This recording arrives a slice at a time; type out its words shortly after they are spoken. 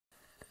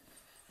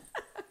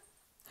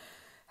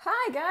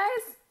Hi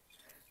guys!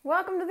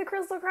 Welcome to the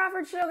Christel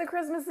Crawford Show, the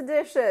Christmas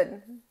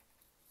edition.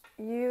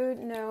 You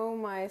know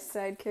my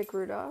sidekick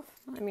Rudolph.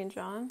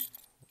 John.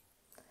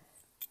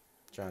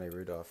 Johnny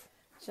Rudolph.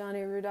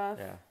 Johnny Rudolph.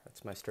 Yeah,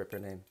 that's my stripper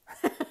name.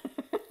 I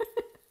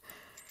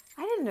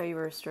didn't know you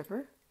were a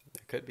stripper.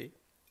 It could be.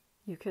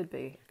 You could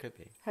be. It could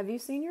be. Have you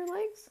seen your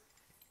legs?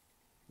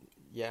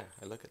 Yeah,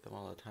 I look at them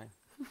all the time.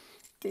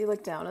 Do you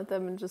look down at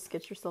them and just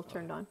get yourself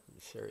turned on?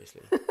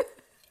 Seriously.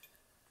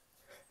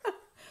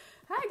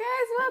 Hi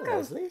guys, welcome. Hi,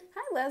 Leslie.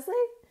 Hi Leslie.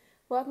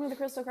 Welcome to the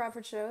Christel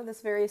Crawford Show,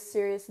 this very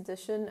serious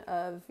edition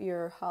of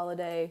your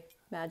holiday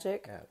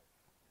magic. Yeah.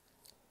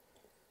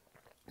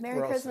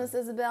 Merry Christmas,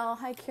 Isabel.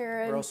 Hi,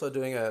 Karen. We're also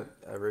doing a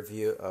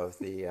review of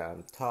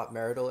the top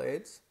marital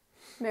aids.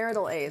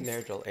 Marital aids.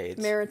 Marital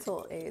aids.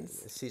 Marital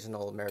aids.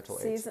 Seasonal marital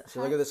aids. So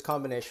look at this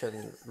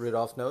combination,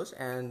 Rudolph nose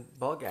and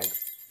ball gag.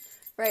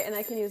 Right, and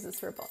I can use this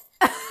for a ball.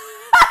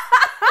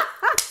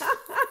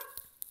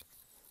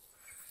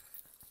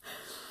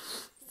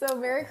 So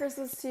Merry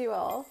Christmas to you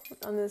all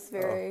on this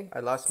very...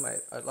 I lost my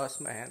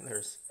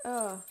antlers.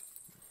 Oh.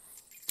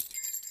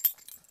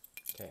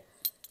 Okay.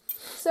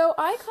 So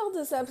I called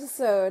this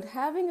episode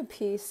Having a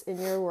Peace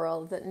in Your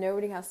World That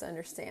Nobody Has to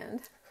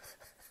Understand.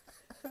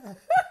 And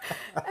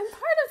part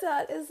of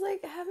that is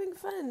like having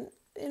fun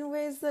in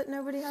ways that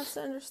nobody has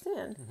to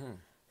understand. Mm-hmm.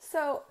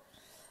 So,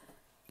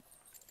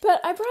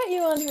 but I brought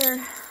you on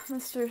here,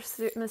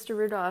 Mr.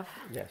 Rudolph.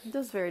 Yes.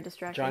 That's very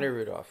distracting. Johnny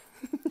Rudolph.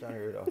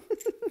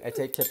 I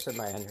take tips in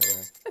my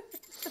underwear.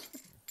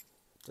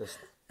 Just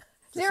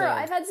zero. saying.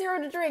 I've had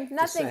zero to drink.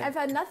 Nothing. I've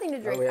had nothing to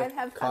drink. Oh, I've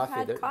had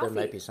coffee. coffee. There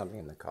might be something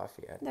in the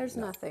coffee. There's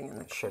nothing in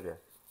the sugar.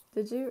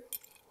 Did you?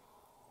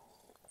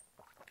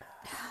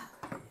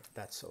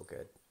 That's so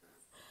good.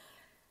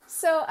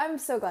 So I'm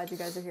so glad you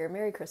guys are here.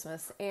 Merry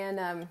Christmas.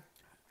 And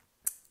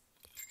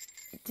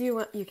do you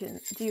want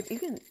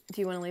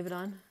to leave it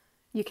on?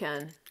 You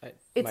can.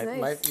 It's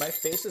nice. My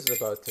face is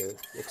about to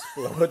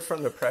explode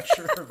from the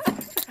pressure of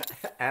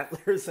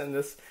antlers, and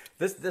this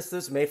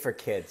is made for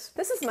kids.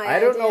 This is my I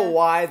don't know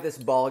why this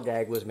ball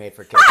gag was made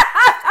for kids.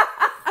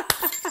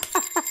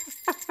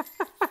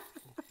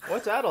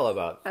 What's that all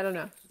about? I don't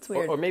know. It's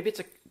weird. Or maybe it's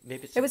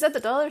it was at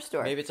the dollar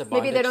store. Maybe it's a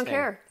bondage Maybe they don't thing.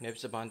 care. Maybe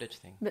it's a bondage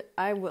thing. But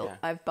I will. Yeah.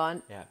 I've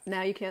bond. Yeah.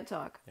 Now you can't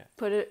talk. Yeah.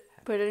 Put it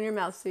in your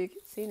mouth so you can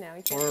see. Now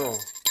you can't.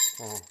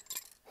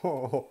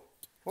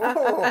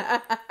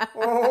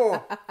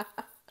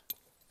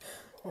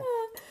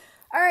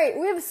 All right,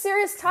 we have a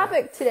serious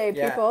topic today,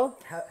 people.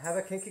 Have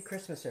a kinky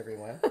Christmas,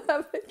 everyone.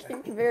 Have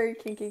a very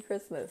kinky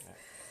Christmas.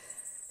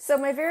 So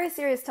my very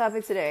serious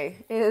topic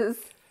today is,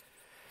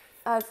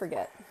 I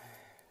forget.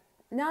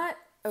 Not,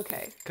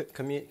 okay.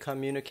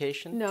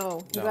 Communication?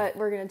 No, but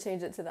we're going to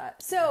change it to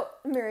that. So,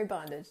 married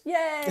bondage.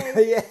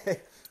 Yay! Yay!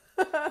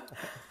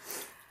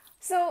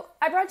 So,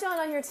 I brought John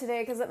on here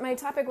today because my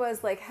topic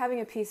was like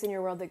having a peace in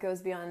your world that goes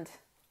beyond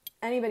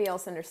anybody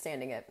else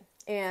understanding it.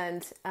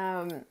 And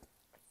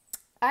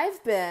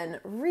I've been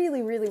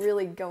really, really,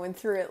 really going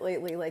through it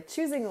lately, like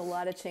choosing a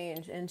lot of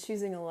change and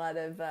choosing a lot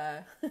of,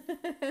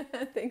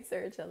 thanks,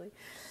 Sarah Shelley.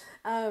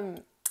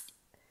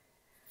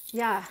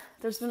 Yeah,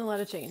 there's been a lot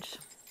of change.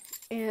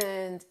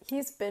 And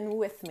he's been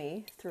with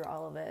me through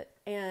all of it.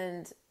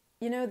 And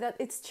you know that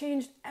it's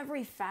changed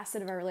every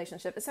facet of our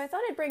relationship. So I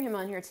thought I'd bring him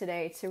on here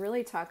today to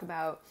really talk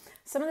about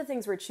some of the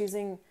things we're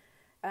choosing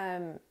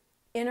in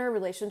our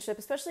relationship,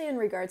 especially in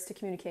regards to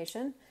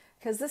communication.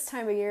 Because this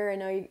time of year, I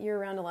know you're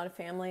around a lot of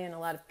family and a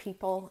lot of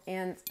people,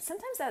 and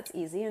sometimes that's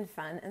easy and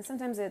fun, and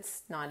sometimes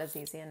it's not as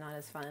easy and not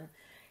as fun.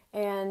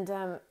 And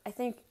I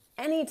think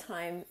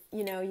anytime,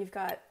 you've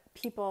got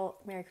people,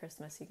 Merry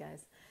Christmas, you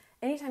guys.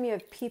 Anytime you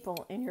have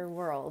people in your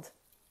world,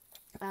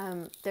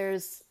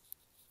 there's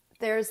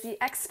the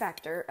X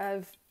factor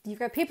of you've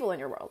got people in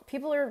your world.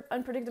 People are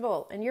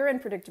unpredictable, and you're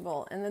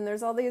unpredictable, and then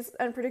there's all these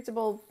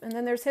unpredictable, and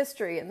then there's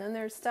history, and then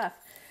there's stuff.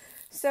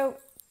 So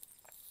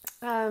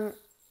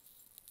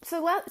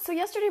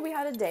yesterday we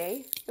had a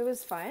day. It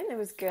was fine. It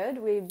was good.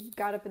 We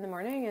got up in the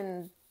morning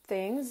and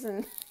things,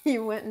 and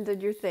you went and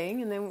did your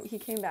thing, and then he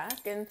came back,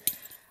 and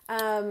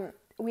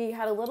we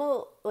had a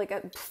little, like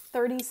a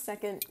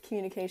 30-second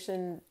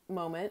communication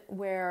moment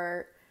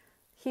where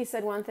he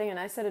said one thing and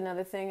I said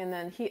another thing, and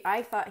then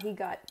I thought he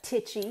got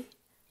titchy,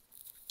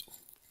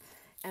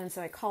 and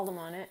so I called him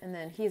on it, and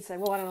then he said,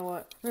 well, I don't know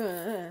what,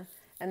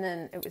 and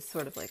then it was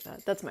sort of like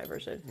that. That's my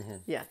version. Mm-hmm.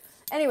 Yeah.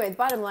 Anyway, the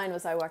bottom line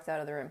was I walked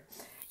out of the room.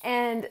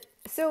 And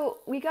so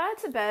we got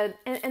to bed,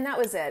 and that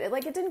was it.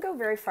 It didn't go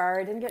very far.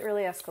 It didn't get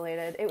really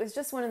escalated. It was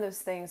just one of those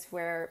things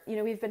where,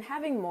 we've been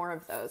having more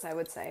of those, I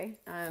would say,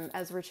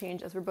 as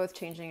we're both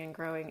changing and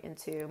growing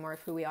into more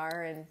of who we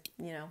are and,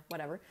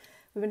 whatever.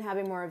 We've been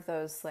having more of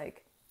those,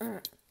 kind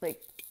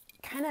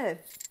of,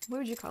 what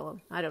would you call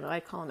them? I don't know. I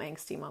call them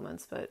angsty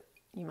moments, but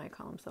you might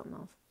call them something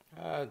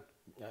else.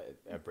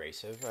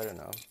 Abrasive, I don't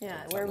know.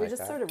 Yeah, where we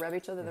just sort of rub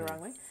each other the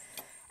wrong way.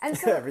 And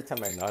so every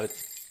time I nod,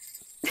 it's...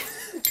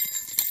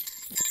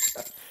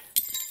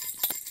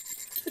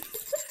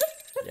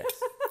 Yes.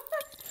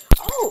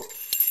 Oh,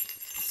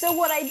 So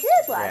what I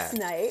did last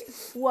night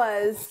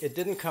was... It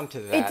didn't come to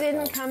that. It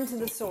didn't come to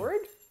the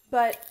sword,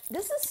 but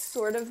this is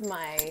sort of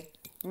my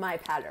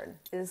pattern.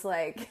 Is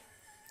like...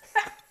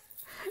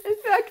 In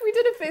fact, we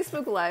did a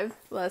Facebook Live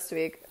last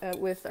week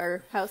with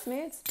our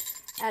housemates,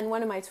 and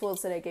one of my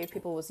tools that I gave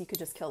people was you could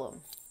just kill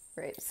them,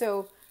 right?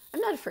 So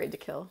I'm not afraid to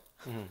kill.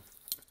 Mm-hmm.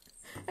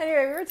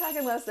 Anyway, we were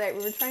talking last night.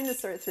 We were trying to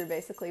sort through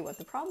basically what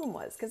the problem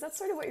was, because that's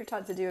sort of what you're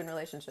taught to do in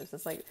relationships.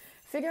 It's like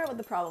figure out what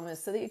the problem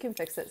is so that you can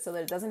fix it, so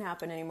that it doesn't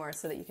happen anymore,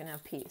 so that you can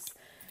have peace.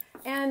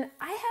 And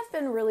I have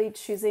been really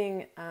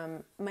choosing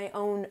my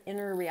own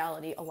inner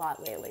reality a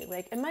lot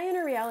lately. And my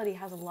inner reality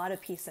has a lot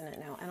of peace in it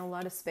now, and a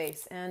lot of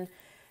space, and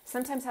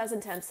sometimes has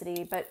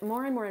intensity, but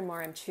more and more and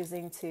more I'm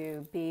choosing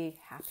to be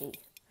happy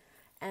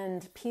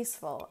and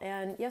peaceful.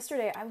 And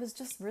yesterday I was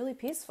just really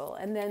peaceful.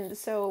 And then,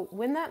 so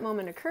when that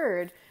moment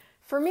occurred,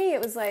 for me,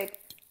 it was like,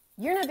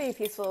 you're not being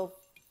peaceful.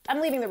 I'm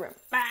leaving the room.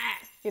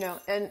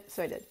 And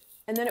so I did.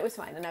 And then it was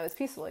fine. And I was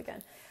peaceful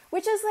again,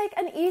 which is like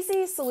an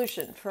easy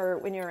solution for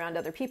when you're around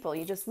other people.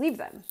 You just leave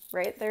them,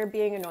 right? They're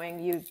being annoying.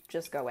 You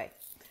just go away.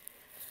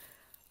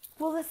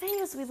 Well, the thing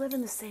is, we live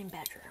in the same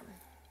bedroom.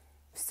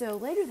 So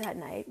later that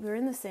night, we were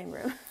in the same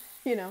room,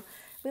 we live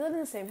in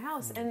the same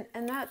house, and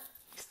that...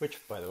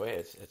 Which, by the way,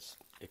 it's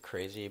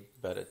crazy,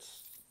 but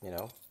it's,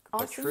 awesome.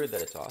 But true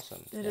that it's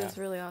awesome. It is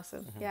really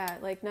awesome. Mm-hmm. Yeah,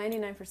 like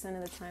 99%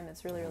 of the time,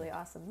 it's really, really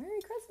awesome.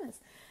 Merry Christmas.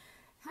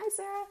 Hi,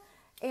 Sarah.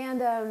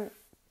 And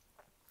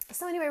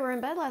so anyway, we're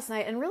in bed last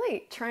night and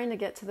really trying to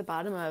get to the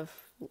bottom of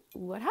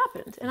what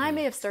happened. And I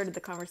may have started the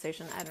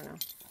conversation. I don't know.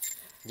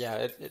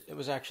 Yeah, it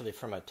was actually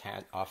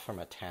off from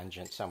a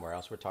tangent somewhere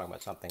else. We're talking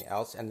about something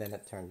else, and then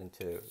it turned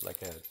into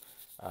like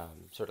a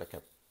sort of like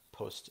a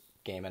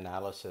post-game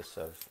analysis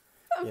of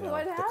what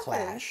the happened.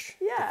 clash.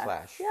 Yeah, the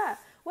clash. Yeah.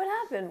 What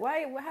happened?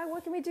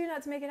 What can we do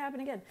not to make it happen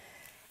again?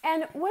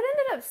 And what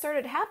ended up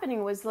started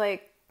happening was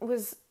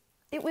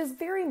it was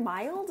very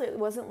mild. It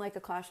wasn't like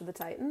a clash of the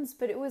titans,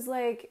 but it was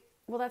like,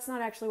 well, that's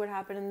not actually what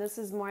happened, and this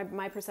is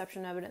my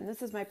perception of it, and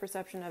this is my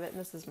perception of it,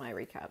 and this is my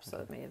recap. So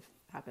it may have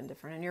happened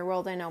different in your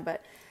world, I know,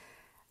 but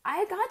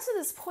I got to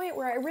this point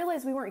where I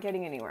realized we weren't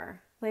getting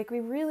anywhere. Like,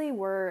 we really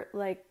were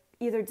like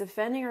either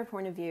defending our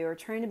point of view or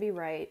trying to be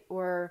right,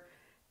 or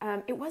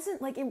it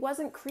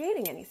wasn't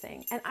creating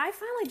anything. And I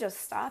finally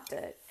just stopped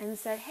it and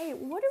said, hey,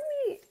 what do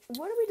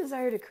we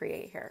desire to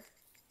create here?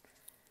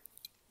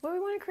 What do we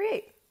want to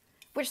create?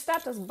 Which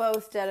stopped us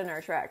both dead in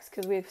our tracks,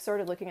 because we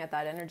started looking at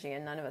that energy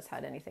and none of us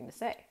had anything to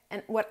say.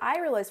 And what I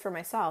realized for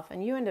myself,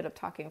 and you ended up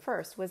talking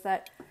first, was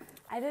that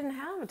I didn't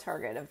have a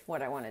target of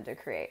what I wanted to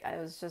create. I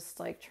was just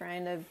like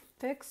trying to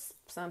fix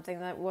something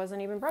that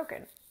wasn't even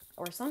broken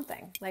or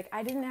something. Like,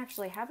 I didn't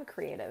actually have a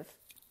creative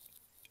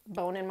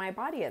bone in my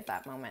body at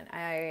that moment.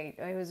 I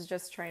was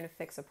just trying to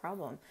fix a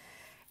problem.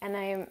 And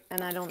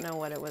I don't know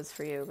what it was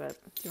for you, but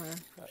do you want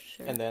to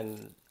share? And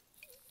then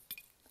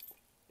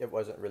it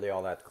wasn't really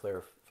all that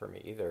clear for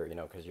me either,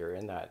 because you're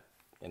in that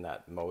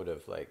mode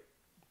of like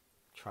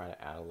trying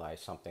to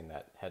analyze something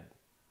that had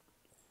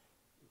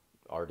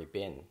already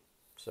been.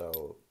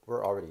 So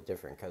we're already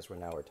different because we're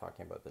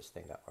talking about this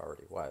thing that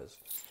already was.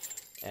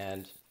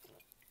 And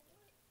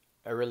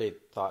I really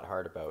thought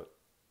hard about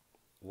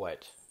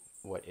what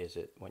is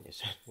it, when you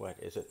said what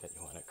is it that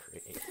you want to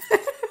create.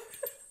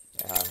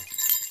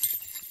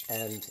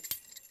 And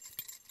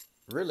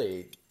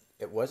really,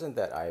 it wasn't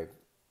that I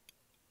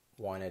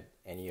wanted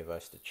any of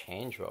us to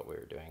change what we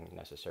were doing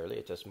necessarily.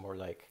 It's just more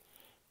like,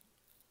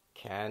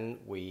 can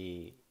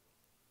we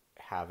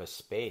have a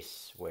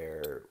space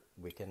where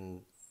we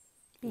can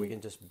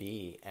just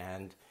be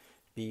and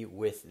be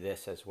with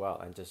this as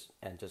well, and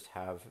just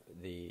have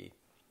the,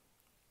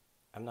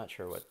 I'm not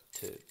sure what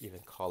to even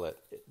call it,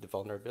 the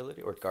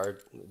vulnerability or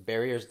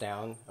barriers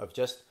down of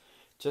just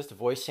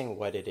voicing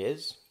what it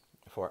is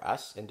for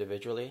us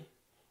individually,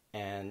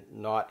 and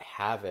not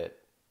have it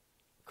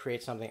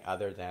create something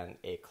other than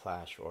a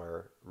clash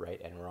or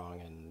right and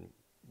wrong and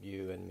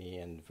you and me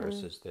and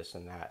versus this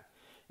and that,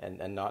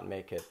 and not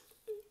make it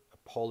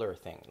a polar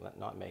thing,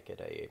 not make it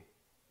a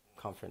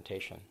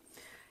confrontation.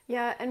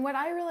 Yeah, and what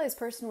I realized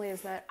personally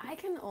is that I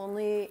can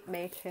only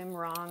make him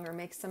wrong or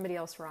make somebody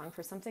else wrong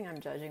for something I'm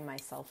judging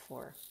myself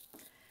for.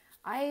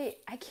 I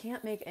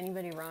can't make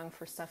anybody wrong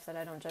for stuff that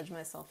I don't judge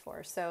myself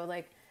for. So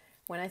like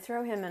when I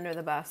throw him under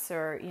the bus,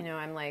 or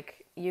I'm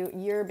like,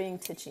 you're being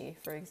titchy,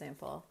 for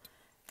example.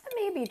 That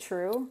may be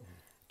true,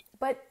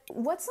 but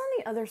what's on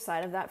the other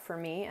side of that for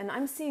me, and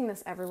I'm seeing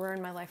this everywhere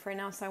in my life right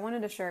now, so I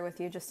wanted to share it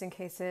with you just in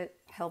case it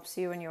helps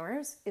you and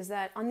yours, is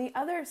that on the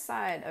other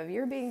side of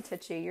you're being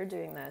titchy, you're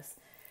doing this,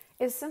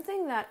 is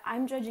something that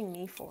I'm judging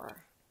me for.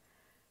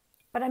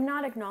 But I'm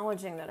not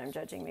acknowledging that I'm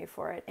judging me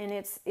for it. And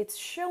it's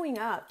showing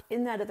up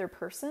in that other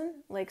person.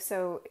 Like,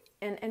 so,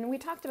 and we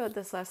talked about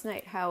this last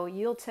night, how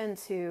you'll tend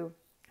to,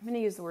 I'm going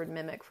to use the word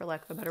mimic for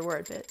lack of a better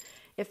word, but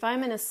if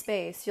I'm in a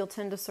space, you'll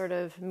tend to sort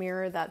of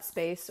mirror that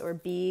space or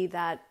be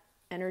that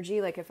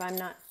energy. Like if I'm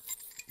not.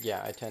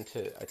 Yeah, I tend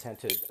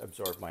to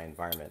absorb my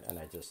environment and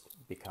I just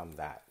become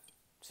that.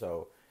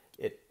 So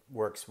it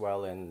works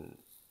well in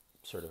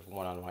sort of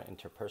one-on-one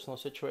interpersonal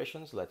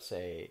situations, let's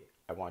say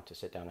I want to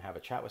sit down and have a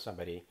chat with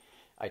somebody,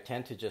 I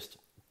tend to just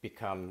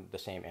become the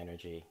same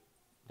energy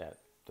that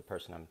the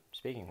person I'm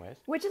speaking with.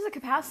 Which is a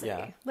capacity.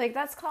 Yeah. Like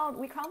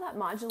we call that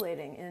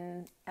modulating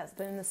in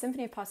the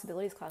Symphony of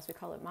Possibilities class, we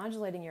call it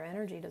modulating your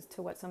energy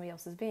to what somebody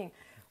else is being.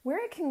 Where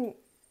it can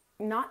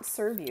not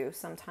serve you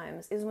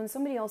sometimes is when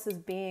somebody else is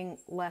being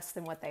less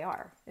than what they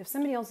are. If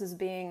somebody else is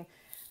being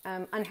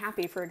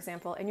unhappy, for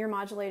example, and you're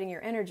modulating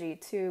your energy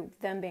to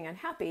them being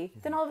unhappy,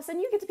 then all of a sudden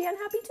you get to be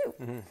unhappy too.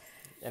 Mm-hmm.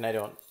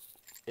 And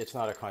it's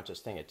not a conscious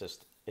thing. It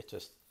just,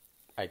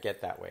 I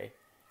get that way.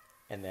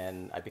 And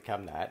then I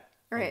become that.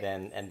 Right.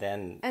 And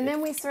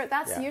then we start,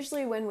 that's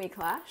usually when we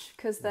clash,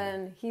 because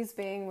then he's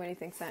being what he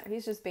thinks that,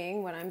 he's just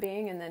being what I'm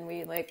being, and then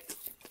we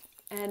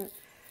and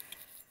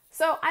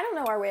so I don't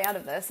know our way out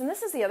of this. And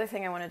this is the other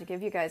thing I wanted to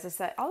give you guys, is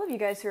that all of you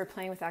guys who are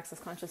playing with access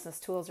consciousness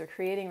tools are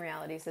creating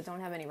realities that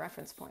don't have any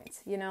reference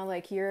points. You know,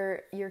 like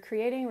you're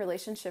creating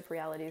relationship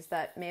realities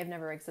that may have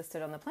never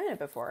existed on the planet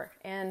before.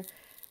 And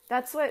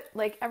that's what,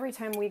 like, every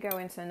time we go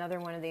into another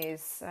one of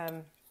these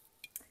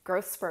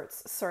growth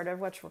spurts, sort of,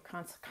 which we're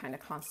kind of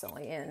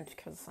constantly in,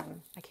 because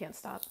I can't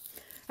stop.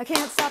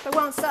 I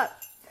won't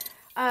stop.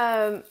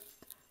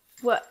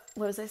 What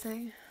was I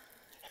saying?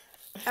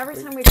 Every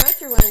time we go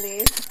through one of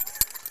these,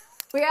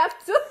 we have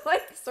to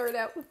sort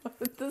out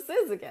what this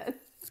is again.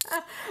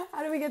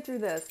 How do we get through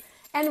this?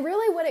 And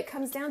really what it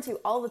comes down to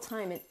all the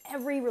time in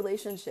every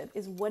relationship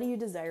is, what do you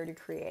desire to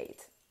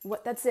create?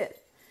 That's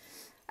it.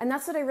 And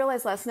that's what I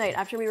realized last night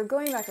after we were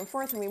going back and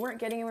forth and we weren't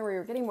getting anywhere. We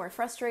were getting more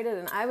frustrated,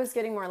 and I was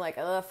getting more like,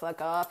 oh, fuck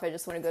off. I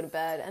just want to go to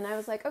bed. And I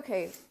was like,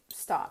 okay,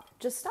 stop.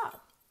 Just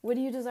stop. What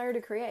do you desire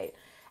to create?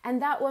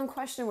 And that one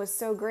question was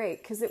so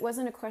great, because it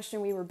wasn't a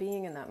question we were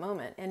being in that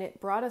moment. And it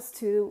brought us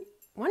to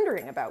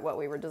wondering about what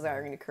we were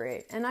desiring to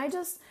create. And I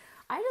just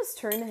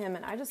turned to him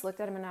and I just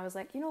looked at him and I was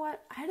like, you know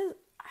what?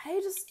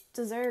 I just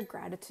desire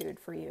gratitude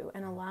for you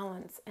and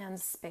allowance and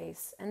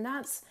space. And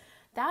that's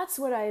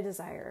what I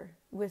desire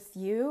with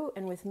you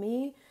and with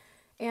me.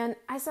 And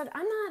I said,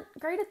 I'm not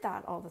great at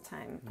that all the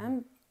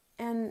time.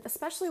 And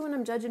especially when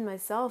I'm judging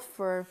myself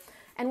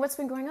and what's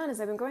been going on is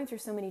I've been going through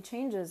so many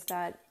changes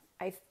that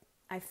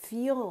I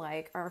feel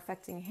like are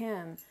affecting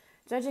him,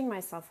 judging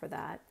myself for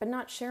that, but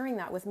not sharing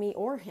that with me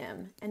or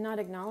him, and not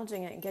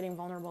acknowledging it and getting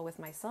vulnerable with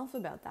myself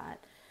about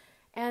that.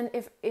 And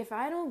if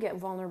I don't get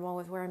vulnerable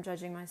with where I'm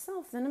judging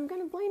myself, then I'm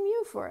going to blame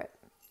you for it.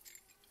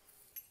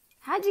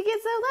 How'd you get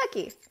so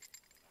lucky?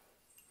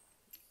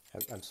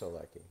 I'm so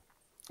lucky.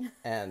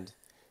 And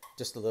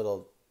just a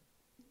little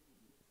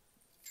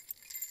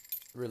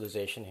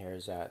realization here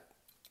is that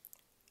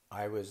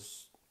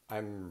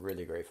I'm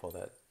really grateful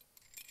that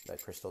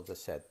Christel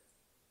just said,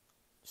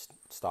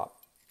 stop.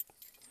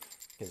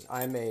 Because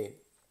I'm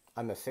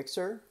a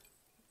fixer,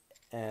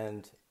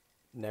 and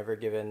never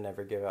give in,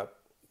 never give up,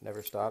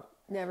 never stop.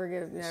 Never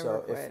quit.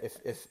 So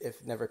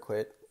if never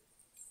quit,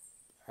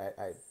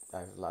 I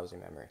have a lousy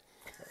memory.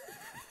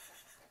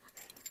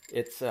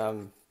 It's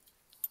a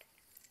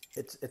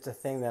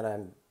thing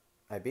that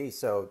I be.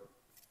 So,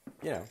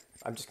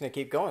 I'm just gonna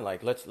keep going.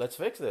 Like, let's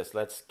fix this.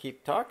 Let's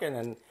keep talking,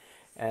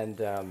 and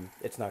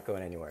it's not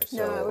going anywhere. So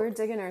no, we're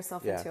digging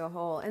ourselves into a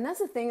hole. And that's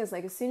the thing, is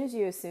like, as soon as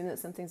you assume that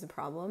something's a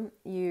problem,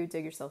 you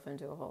dig yourself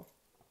into a hole.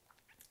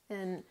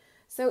 And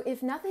so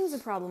if nothing's a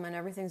problem and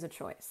everything's a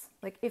choice,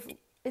 like if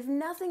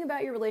nothing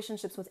about your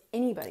relationships with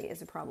anybody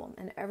is a problem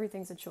and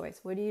everything's a choice,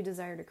 what do you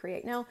desire to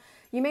create? Now,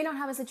 you may not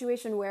have a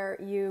situation where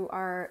you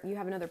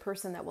have another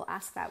person that will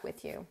ask that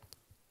with you.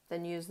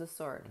 Then use the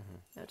sword.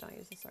 Mm-hmm. No, don't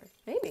use the sword.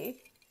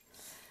 Maybe.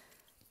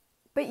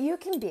 But you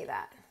can be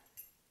that.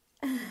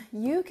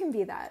 You can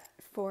be that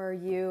for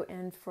you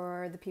and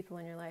for the people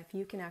in your life.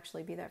 You can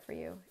actually be that for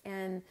you.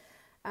 And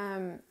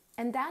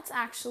that's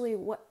actually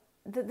what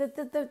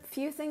the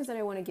few things that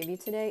I want to give you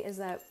today is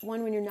that,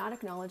 one, when you're not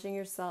acknowledging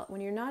yourself, when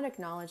you're not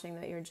acknowledging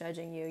that you're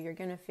judging you, you're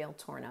going to feel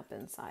torn up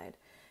inside.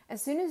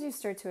 As soon as you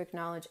start to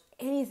acknowledge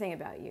anything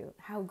about you,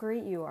 how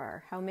great you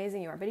are, how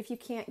amazing you are, but if you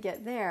can't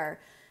get there,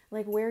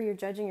 like where you're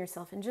judging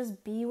yourself, and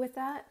just be with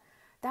that,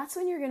 that's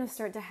when you're going to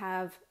start to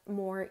have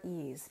more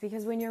ease.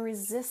 Because when you're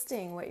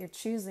resisting what you're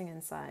choosing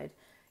inside,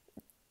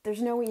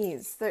 there's no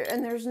ease.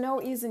 And there's no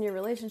ease in your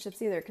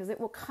relationships either, because it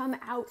will come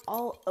out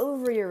all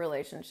over your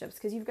relationships,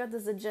 because you've got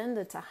this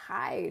agenda to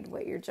hide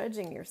what you're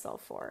judging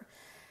yourself for.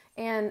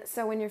 And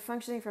so when you're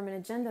functioning from an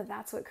agenda,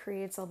 that's what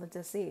creates all the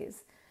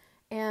dis-ease.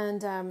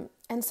 And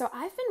so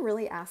I've been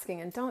really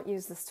asking, and don't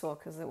use this tool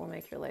because it will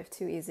make your life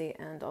too easy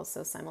and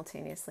also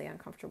simultaneously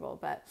uncomfortable,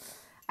 but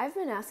I've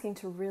been asking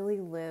to really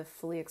live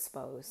fully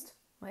exposed,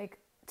 like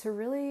to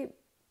really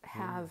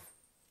have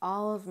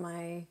all of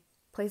my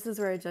places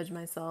where I judge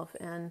myself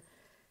and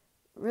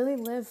really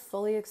live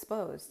fully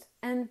exposed.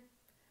 And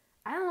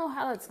I don't know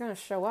how that's going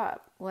to show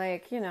up.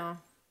 Like,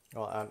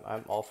 Well,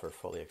 I'm all for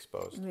fully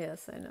exposed.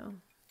 Yes, I know.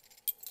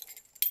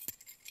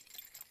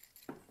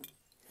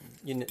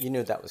 You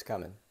knew that was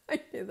coming.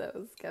 I knew that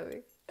was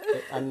coming.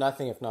 I'm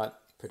nothing if not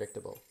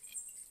predictable.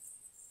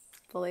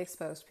 Fully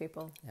exposed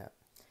people. Yeah.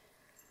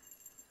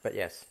 But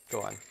yes,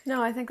 go on.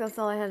 No, I think that's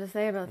all I had to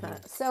say about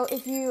that. So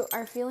if you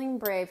are feeling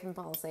brave and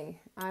ballsy,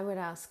 I would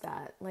ask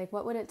that. Like,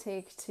 what would it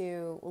take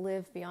to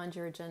live beyond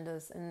your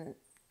agendas and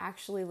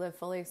actually live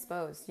fully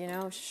exposed? You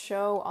know,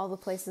 show all the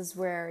places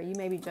where you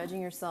may be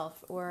judging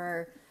yourself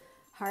or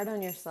hard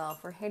on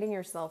yourself or hating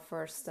yourself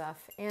for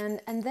stuff.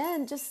 And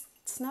then just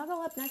snuggle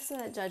up next to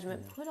that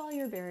judgment, put all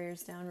your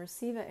barriers down,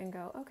 receive it, and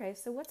go, okay,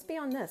 so what's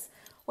beyond this?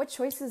 What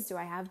choices do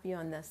I have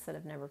beyond this that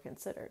I've never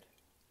considered?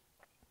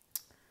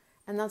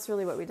 And that's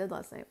really what we did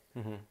last night.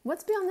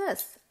 What's beyond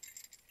this?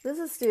 This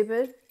is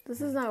stupid.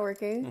 This is not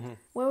working.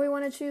 What do we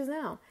want to choose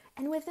now?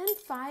 And within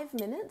 5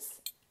 minutes,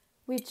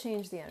 we'd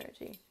changed the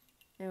energy.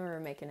 And we were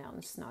making out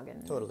and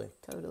snogging. Totally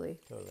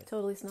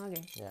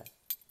Snogging. Yeah.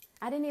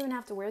 I didn't even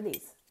have to wear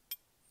these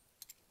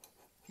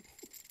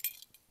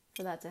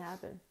for that to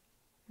happen.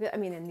 I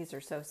mean, and these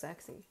are so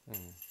sexy.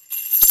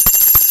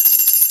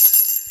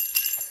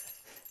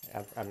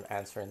 I'm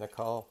answering the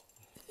call.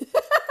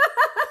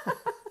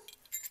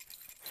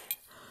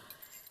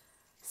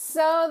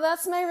 So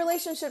that's my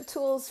relationship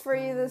tools for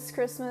you this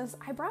Christmas.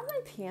 I brought my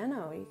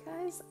piano, you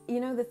guys.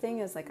 You know, the thing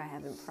is, like, I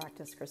haven't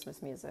practiced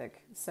Christmas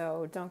music,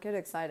 so don't get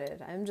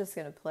excited. I'm just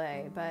going to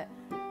play, but...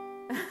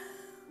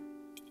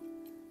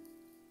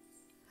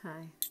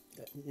 Hi.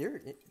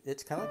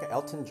 It's kind of like an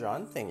Elton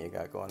John thing you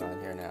got going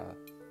on here now.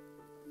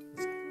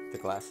 The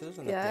glasses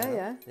and the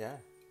piano. Yeah.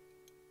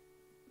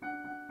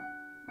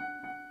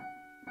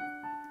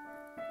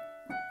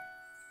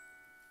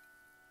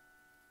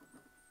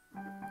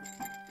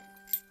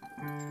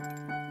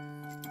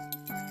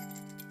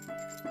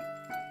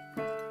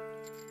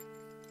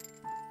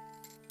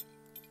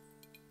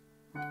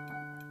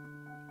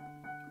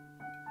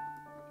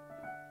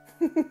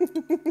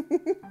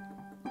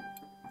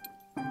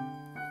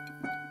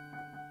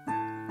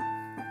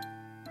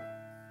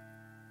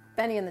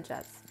 Benny and the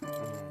Jets.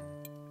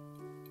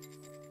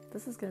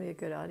 This is going to be a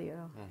good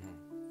audio.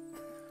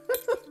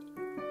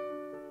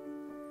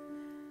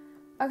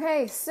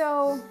 Okay,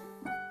 so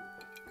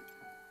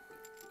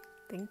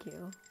thank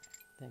you.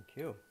 Thank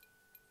you.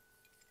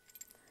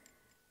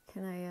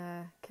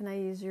 Can I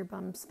use your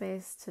bum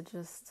space to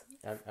just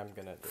I'm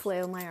gonna just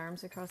flail my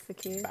arms across the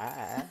key?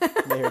 Bye.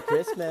 Merry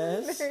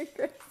Christmas. Merry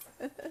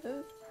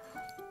Christmas.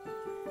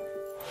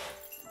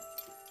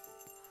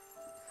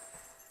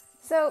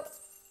 So,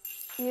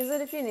 use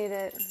it if you need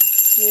it.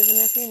 Use them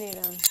if you need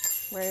them.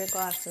 Wear your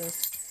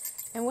glasses.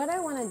 And what I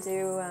want to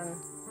do,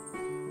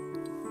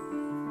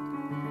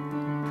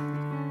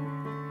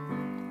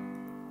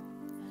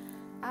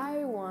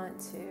 I want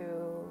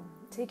to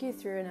take you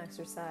through an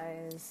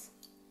exercise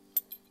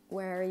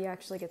where you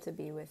actually get to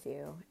be with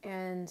you.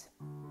 And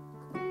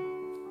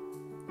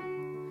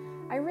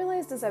I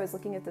realized as I was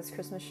looking at this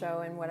Christmas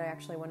show, and what I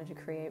actually wanted to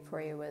create for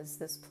you was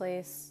this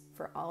place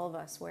for all of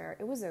us where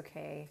it was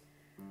okay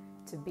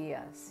to be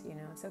us. You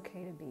know, it's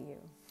okay to be you.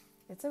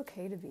 It's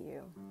okay to be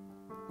you.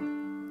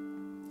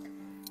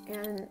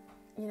 And,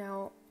 you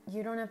know,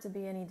 you don't have to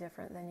be any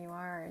different than you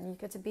are. And you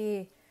get to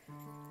be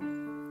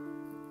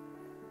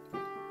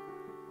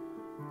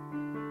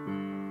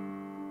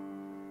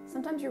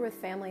sometimes you're with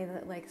family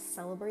that, like,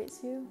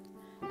 celebrates you,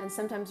 and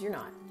sometimes you're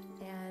not.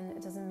 And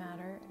it doesn't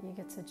matter. You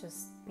get to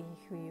just be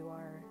who you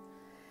are.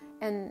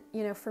 And,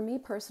 you know, for me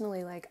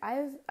personally, like,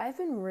 I've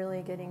been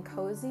really getting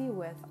cozy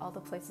with all the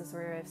places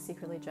where I've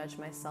secretly judged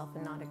myself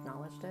and not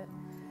acknowledged it.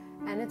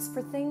 And it's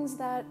for things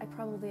that I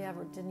probably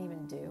ever didn't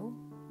even do,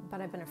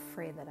 but I've been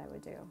afraid that I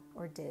would do,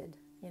 or did,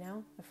 you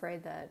know?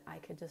 Afraid that I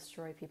could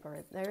destroy people,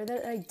 or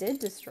that I did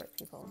destroy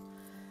people,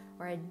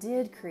 or I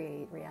did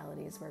create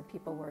realities where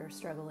people were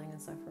struggling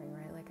and suffering,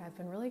 right? Like, I've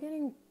been really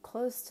getting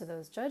close to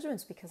those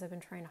judgments because I've been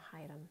trying to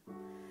hide them.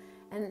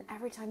 And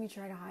every time you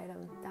try to hide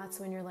them, that's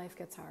when your life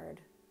gets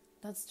hard.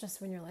 That's just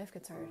when your life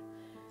gets hard.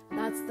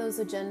 That's those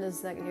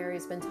agendas that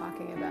Gary's been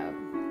talking about.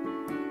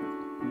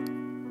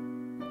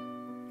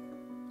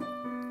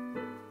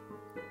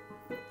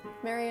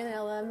 Mary and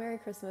Ella, Merry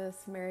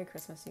Christmas. Merry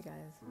Christmas, you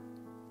guys.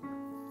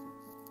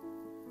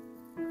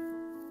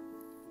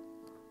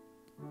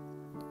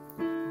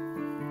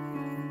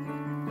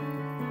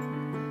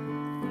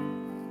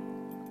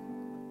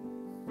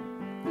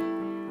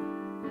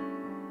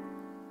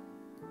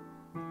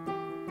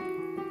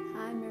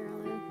 Hi,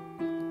 Marilyn.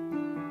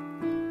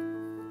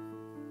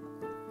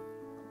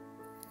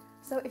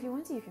 So if you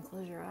want to, you can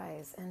close your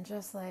eyes and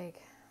just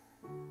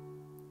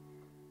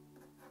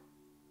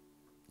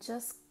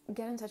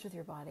get in touch with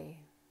your body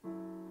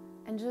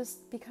and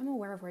just become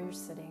aware of where you're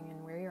sitting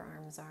and where your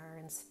arms are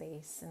in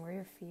space and where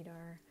your feet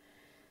are.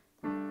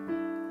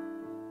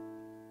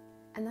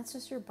 And that's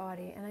just your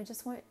body. And I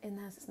just want in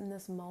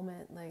this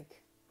moment,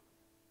 like,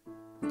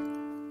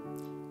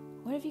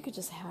 what if you could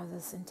just have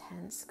this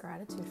intense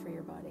gratitude for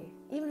your body?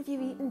 Even if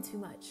you've eaten too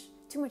much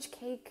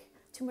cake,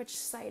 too much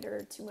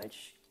cider, too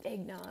much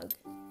eggnog.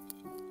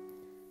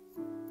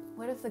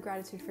 What if the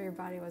gratitude for your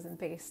body wasn't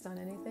based on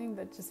anything,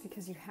 but just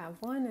because you have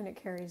one and it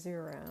carries you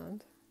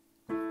around?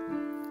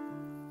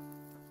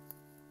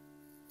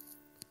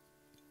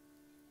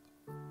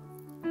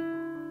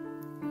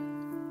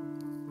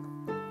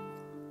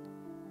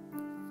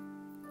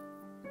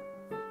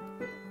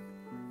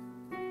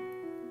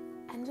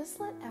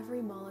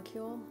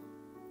 molecule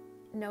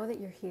know that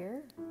you're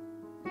here.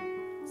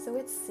 So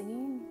it's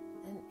singing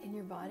in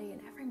your body,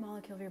 and every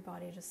molecule of your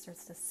body just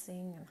starts to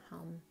sing and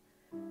hum.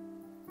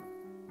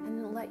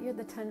 And let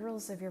the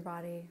tendrils of your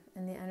body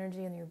and the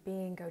energy in your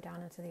being go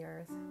down into the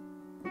earth.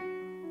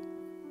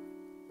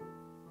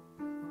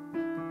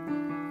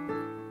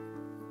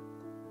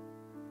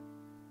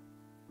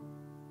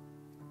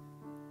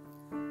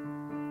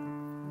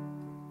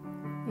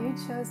 You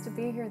chose to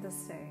be here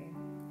this day.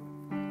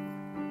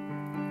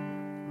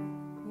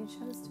 You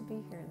chose to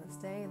be here this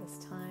day, this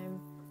time.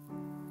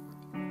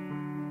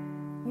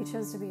 You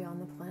chose to be on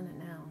the planet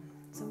now.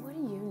 So what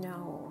do you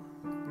know?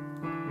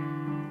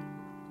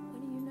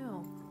 What do you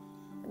know?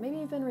 Maybe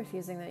you've been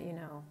refusing that you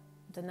know,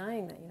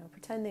 denying that you know,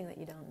 pretending that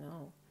you don't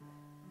know.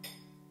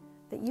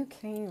 That you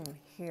came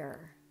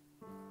here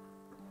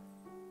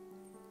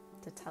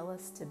to tell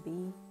us to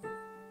be,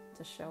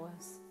 to show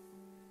us.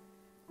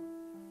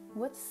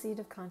 What seed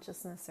of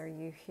consciousness are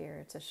you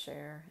here to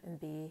share and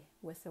be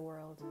with the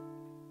world?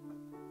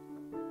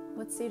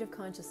 What seed of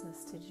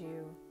consciousness did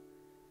you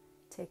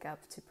take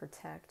up to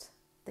protect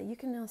that you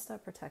can now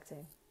stop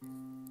protecting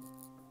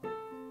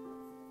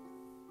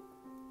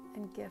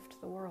and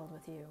gift the world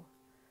with you?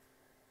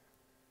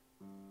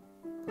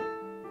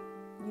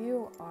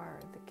 You are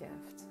the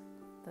gift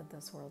that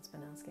this world's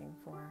been asking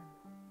for.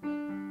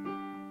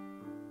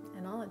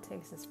 And all it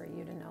takes is for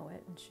you to know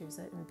it and choose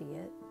it and be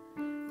it.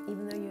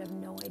 Even though you have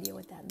no idea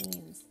what that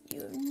means.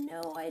 You have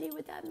no idea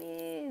what that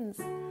means.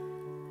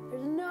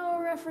 There's no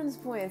reference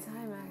points,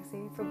 hi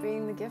Maxie, for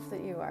being the gift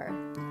that you are.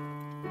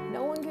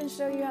 No one can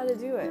show you how to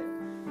do it.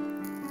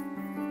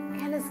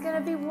 And it's going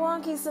to be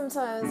wonky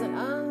sometimes and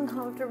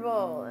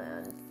uncomfortable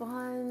and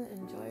fun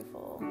and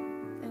joyful.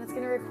 And it's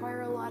going to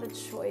require a lot of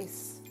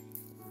choice.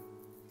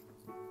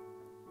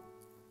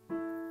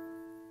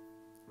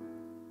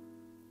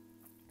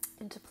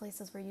 Into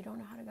places where you don't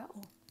know how to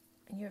go.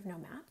 And you have no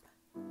map.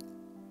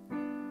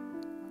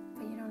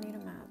 But you don't need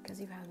a map because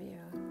you have you.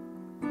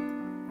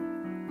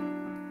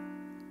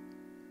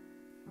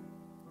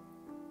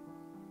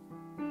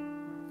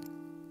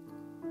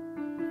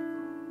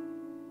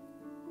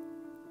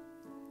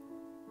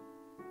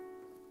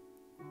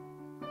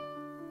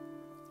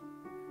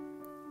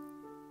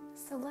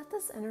 So let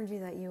this energy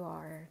that you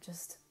are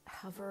just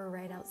hover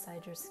right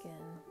outside your skin,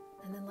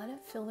 and then let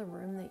it fill the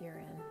room that you're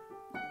in.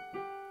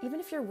 Even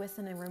if you're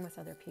within a room with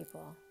other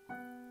people.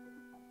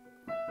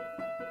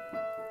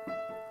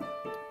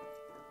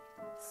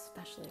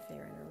 Especially if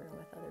you're in a room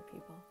with other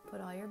people.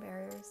 Put all your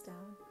barriers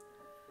down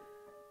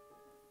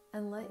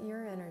and let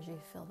your energy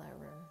fill that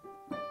room.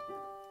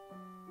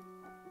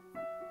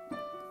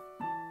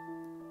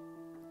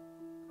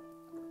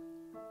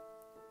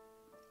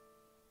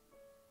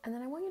 And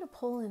then I want you to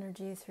pull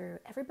energy through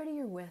everybody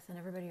you're with and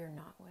everybody you're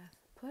not with.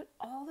 Put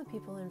all the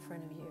people in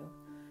front of you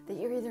that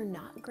you're either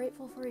not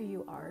grateful for or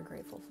you are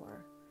grateful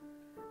for.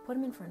 Put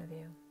them in front of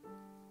you.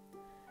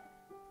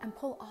 And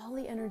pull all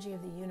the energy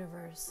of the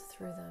universe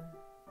through them.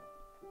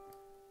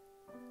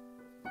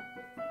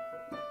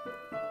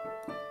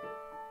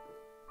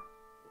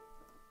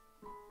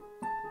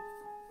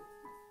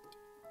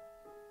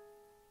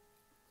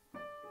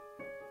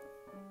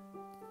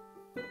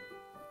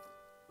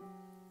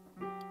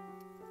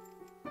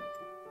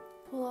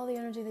 Pull all the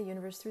energy of the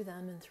universe through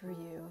them and through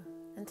you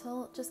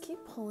until just keep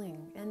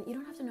pulling. And you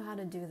don't have to know how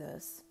to do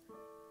this.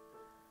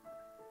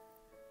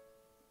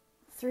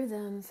 Through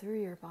them, through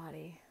your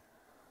body.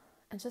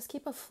 And just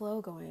keep a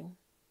flow going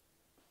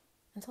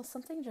until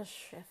something just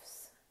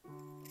shifts.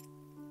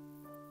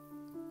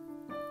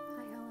 Hi,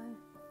 Helen.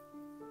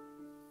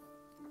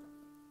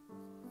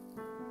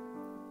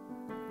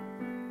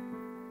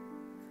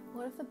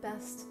 What if the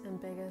best and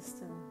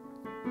biggest and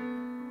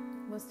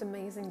most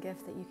amazing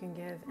gift that you can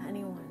give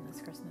anyone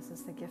this Christmas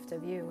is the gift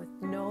of you with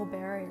no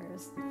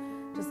barriers,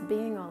 just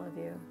being all of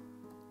you.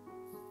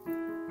 I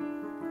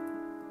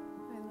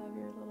love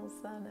your little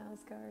son,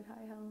 Asgard.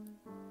 Hi, Helen.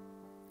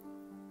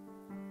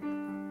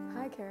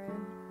 Hi,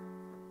 Karen.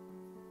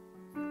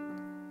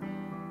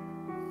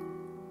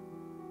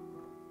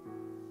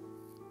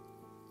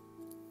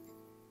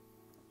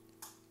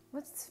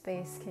 What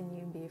space can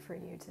you be for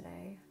you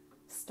today?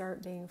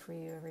 Start being for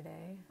you every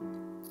day.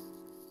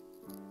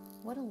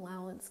 What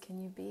allowance can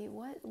you be?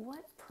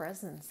 What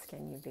presence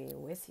can you be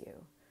with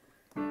you?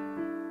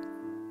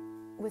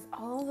 With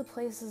all the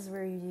places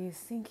where you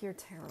think you're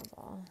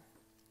terrible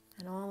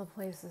and all the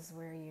places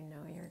where you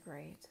know you're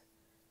great.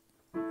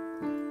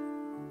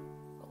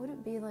 What would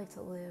it be like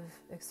to live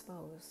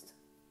exposed?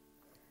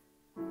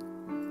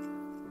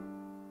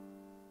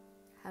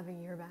 Having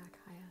your back.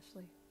 Hi,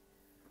 Ashley.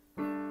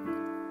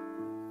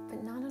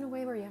 But not in a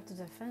way where you have to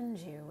defend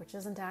you, which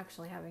isn't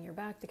actually having your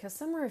back, because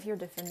somewhere if you're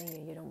defending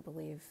you, you don't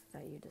believe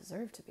that you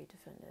deserve to be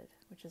defended,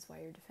 which is why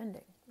you're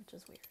defending, which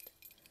is weird.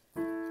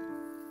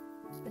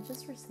 But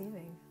just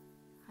receiving.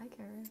 Hi,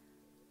 Karen.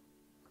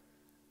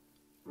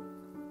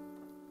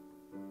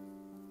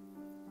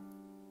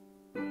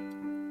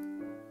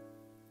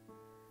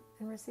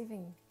 And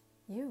receiving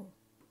you.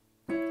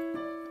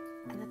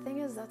 And the thing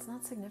is, that's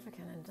not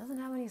significant, and it doesn't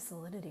have any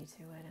solidity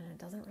to it, and it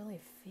doesn't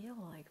really feel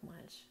like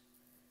much.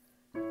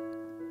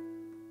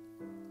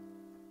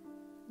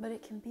 But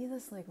it can be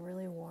this like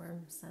really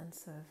warm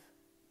sense of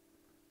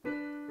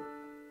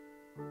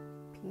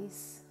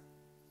peace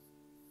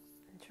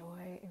and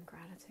joy and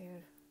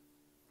gratitude.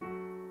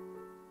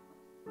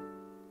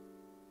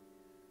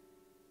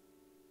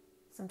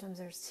 Sometimes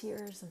there's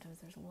tears, sometimes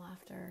there's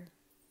laughter.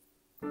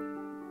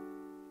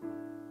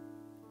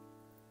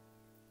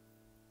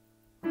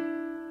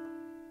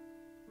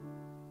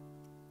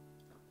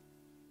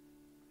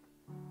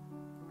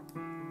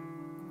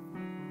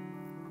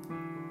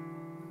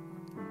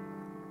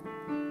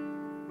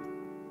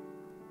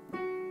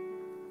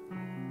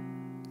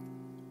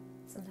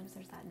 Sometimes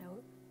there's that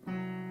note.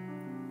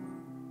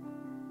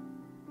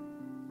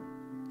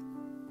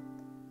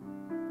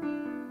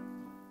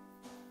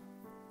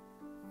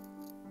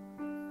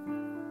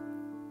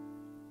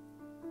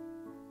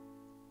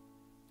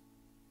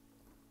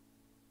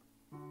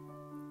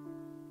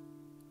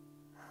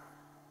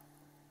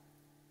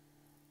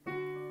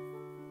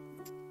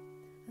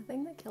 The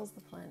thing that kills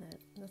the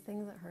planet, the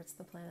thing that hurts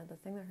the planet, the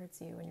thing that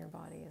hurts you and your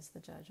body is the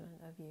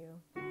judgment of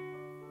you.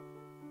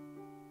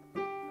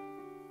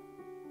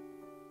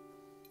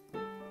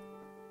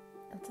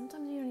 And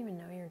sometimes you don't even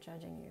know you're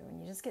judging you, and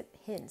you just get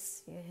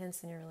hints. You get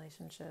hints in your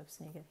relationships,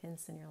 and you get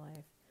hints in your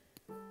life.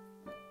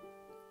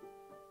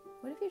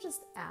 What if you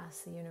just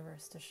ask the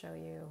universe to show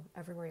you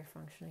everywhere you're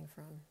functioning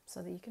from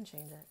so that you can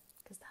change it?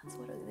 Because that's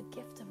what the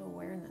gift of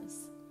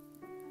awareness.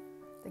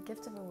 The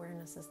gift of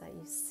awareness is that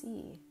you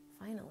see,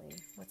 finally,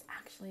 what's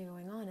actually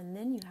going on, and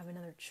then you have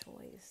another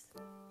choice.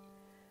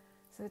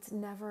 So it's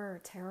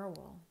never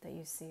terrible that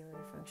you see where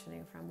you're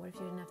functioning from. What if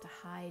you didn't have to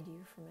hide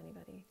you from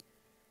anybody?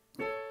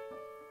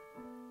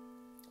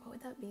 What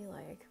would that be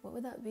like? What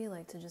would that be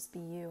like to just be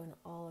you in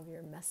all of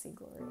your messy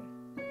glory?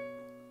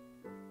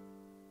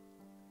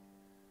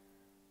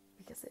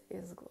 Because it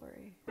is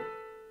glory.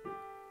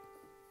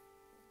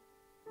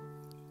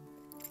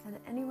 And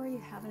anywhere you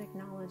haven't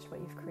acknowledged what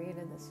you've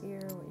created this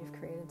year, what you've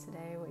created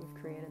today, what you've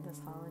created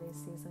this holiday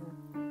season,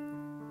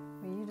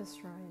 may you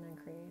destroy and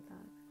uncreate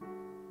that.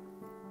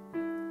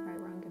 Right,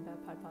 wrong, good,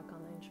 bad, pod, poc,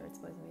 online, shirts,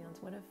 boys and beyonds.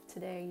 What if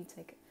today you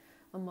take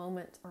a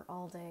moment or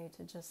all day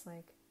to just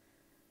like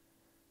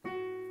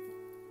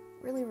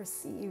really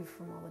receive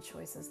from all the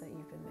choices that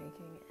you've been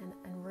making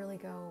and really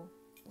go,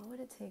 what would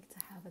it take to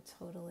have a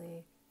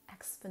totally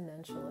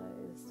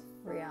exponentialized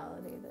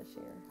reality this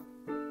year?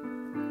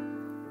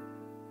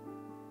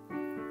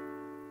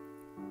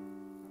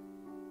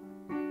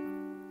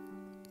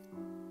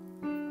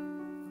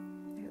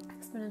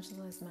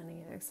 Exponentialized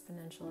money,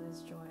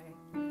 exponentialized joy,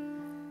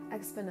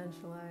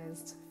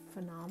 exponentialized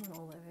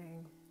phenomenal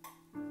living.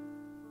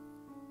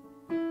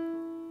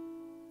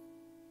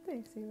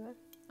 Thanks, Eva.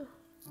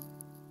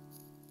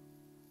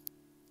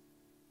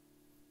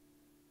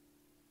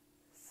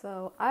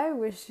 So I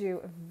wish you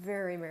a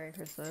very Merry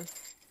Christmas.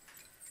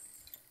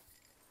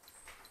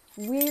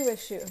 We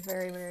wish you a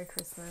very Merry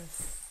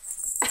Christmas.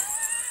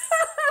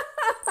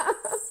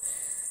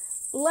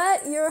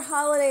 Let your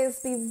holidays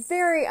be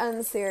very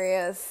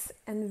unserious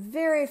and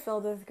very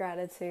filled with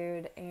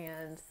gratitude.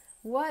 And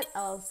what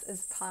else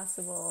is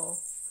possible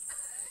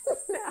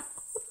now?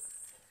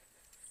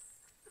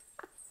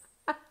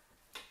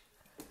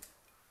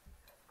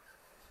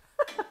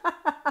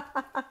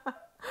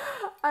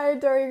 I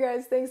adore you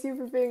guys. Thanks you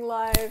for being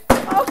live.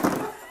 Oh.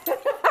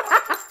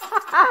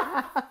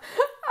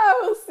 I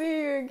will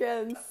see you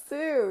again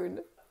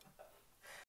soon.